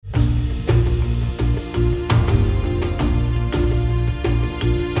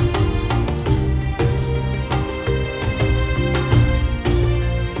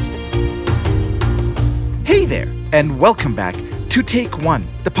and welcome back to Take One,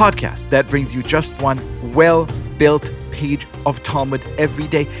 the podcast that brings you just one well-built page of Talmud every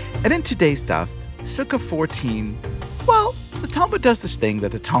day. And in today's daf, Sukkah 14, well, the Talmud does this thing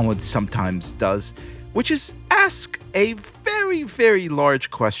that the Talmud sometimes does, which is ask a very, very large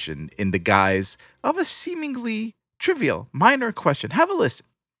question in the guise of a seemingly trivial, minor question. Have a listen.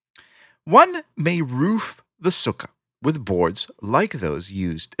 One may roof the sukkah with boards like those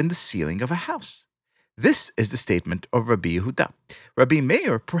used in the ceiling of a house. This is the statement of Rabbi Yehuda. Rabbi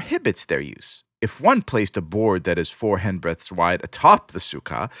Meir prohibits their use. If one placed a board that is 4 handbreadths wide atop the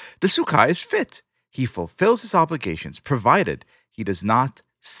sukkah is fit. He fulfills his obligations, provided he does not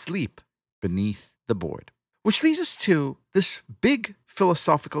sleep beneath the board. Which leads us to this big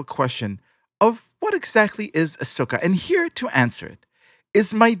philosophical question of what exactly is a sukkah. And here to answer it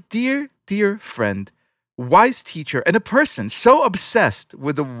is my dear, dear friend, wise teacher, and a person so obsessed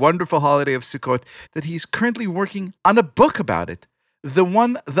with the wonderful holiday of Sukkot that he's currently working on a book about it. The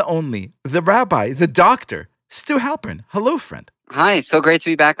one, the only, the rabbi, the doctor, Stu Halpern. Hello, friend. Hi, so great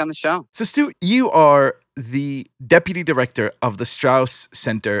to be back on the show. So, Stu, you are the deputy director of the Strauss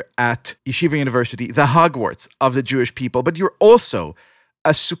Center at Yeshiva University, the Hogwarts of the Jewish people, but you're also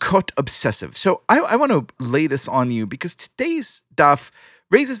a Sukkot obsessive. So I want to lay this on you because today's daf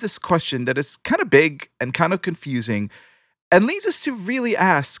raises this question that is kind of big and kind of confusing and leads us to really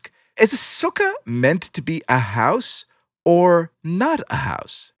ask, is a sukkah meant to be a house or not a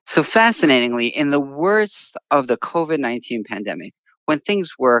house? So fascinatingly, in the worst of the COVID-19 pandemic, when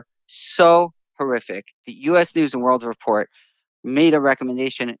things were so horrific, the U.S. News and World Report made a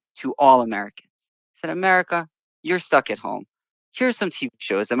recommendation to all Americans. It said, America, you're stuck at home. Here's some TV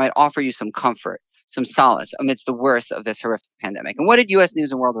shows that might offer you some comfort, some solace amidst the worst of this horrific pandemic. And what did U.S.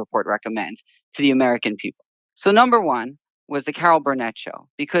 News and World Report recommend to the American people? So number one was the Carol Burnett Show,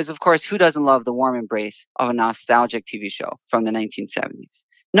 because of course, who doesn't love the warm embrace of a nostalgic TV show from the 1970s?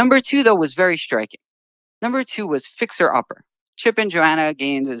 Number two, though, was very striking. Number two was Fixer Upper, Chip and Joanna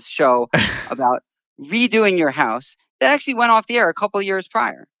Gaines' show about redoing your house that actually went off the air a couple of years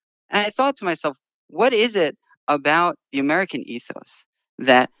prior. And I thought to myself, what is it about the American ethos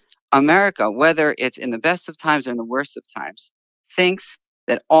that America, whether it's in the best of times or in the worst of times, thinks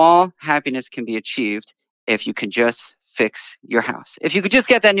that all happiness can be achieved if you can just fix your house. If you could just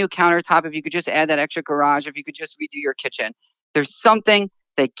get that new countertop, if you could just add that extra garage, if you could just redo your kitchen, there's something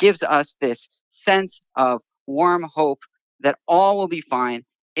that gives us this sense of warm hope that all will be fine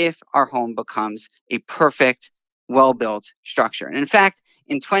if our home becomes a perfect, well-built structure. And in fact,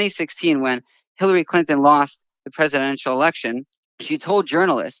 in 2016, when Hillary Clinton lost the presidential election, she told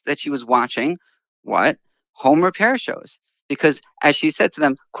journalists that she was watching what? Home repair shows. Because as she said to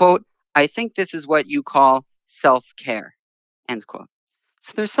them, quote, I think this is what you call self-care, end quote.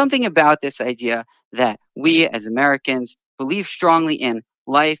 So there's something about this idea that we as Americans believe strongly in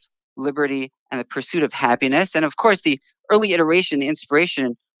life, liberty, and the pursuit of happiness. And of course, the early iteration, the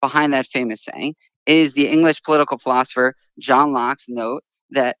inspiration behind that famous saying is the English political philosopher John Locke's note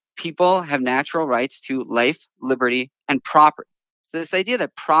that people have natural rights to life, liberty, and property. So this idea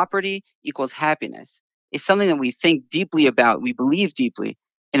that property equals happiness is something that we think deeply about, we believe deeply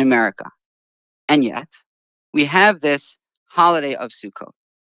in America. And yet, we have this holiday of Sukkot.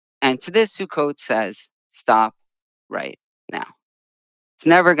 And to this, Sukkot says, stop right now. It's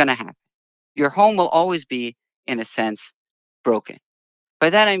never going to happen. Your home will always be, in a sense, broken.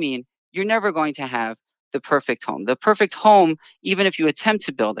 By that I mean, you're never going to have the perfect home. The perfect home, even if you attempt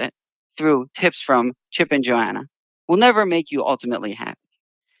to build it through tips from Chip and Joanna, will never make you ultimately happy.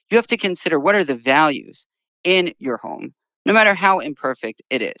 You have to consider what are the values in your home, no matter how imperfect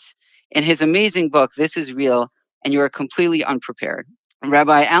it is. In his amazing book, This Is Real and You Are Completely Unprepared,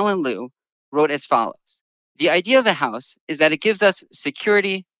 Rabbi Alan Liu wrote as follows. The idea of a house is that it gives us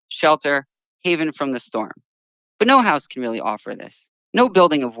security, shelter, haven from the storm. But no house can really offer this. No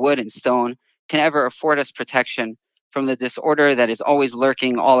building of wood and stone can ever afford us protection from the disorder that is always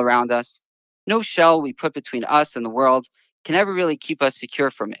lurking all around us. No shell we put between us and the world can ever really keep us secure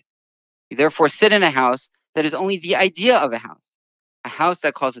from it. We therefore sit in a house that is only the idea of a house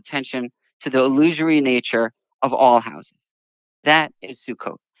that calls attention to the illusory nature of all houses. That is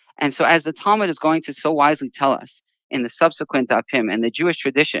Sukkot. And so as the Talmud is going to so wisely tell us in the subsequent Dapim, and the Jewish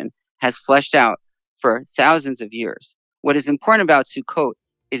tradition has fleshed out for thousands of years, what is important about Sukkot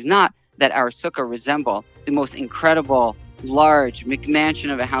is not that our sukkah resemble the most incredible, large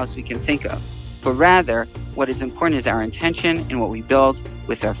McMansion of a house we can think of, but rather what is important is our intention in what we build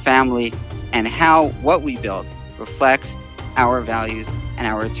with our family and how what we build reflects our values and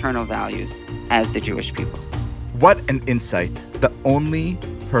our eternal values as the Jewish people. What an insight. The only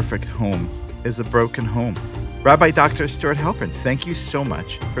perfect home is a broken home. Rabbi Dr. Stuart Halpern, thank you so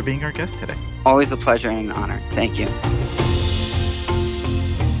much for being our guest today. Always a pleasure and an honor. Thank you.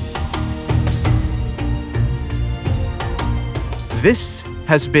 This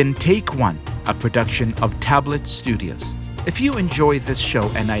has been Take One, a production of Tablet Studios. If you enjoy this show,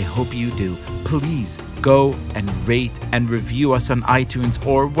 and I hope you do, please go and rate and review us on iTunes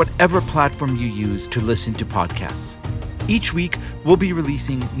or whatever platform you use to listen to podcasts. Each week, we'll be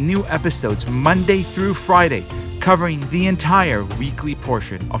releasing new episodes Monday through Friday, covering the entire weekly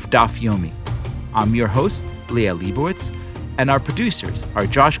portion of Daf Yomi. I'm your host, Leah Leibowitz, and our producers are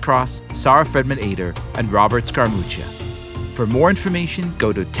Josh Cross, Sarah Fredman-Ader, and Robert Scaramuccia. For more information,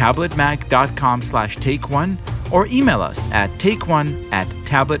 go to tabletmag.com/takeone or email us at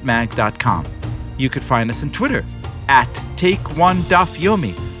takeone@tabletmag.com. You could find us on Twitter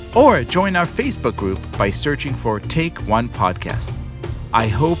 @TakeOneDafYomi or join our Facebook group by searching for Take One Podcast. I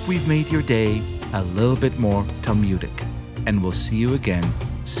hope we've made your day a little bit more Talmudic, and we'll see you again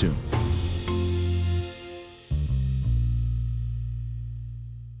soon.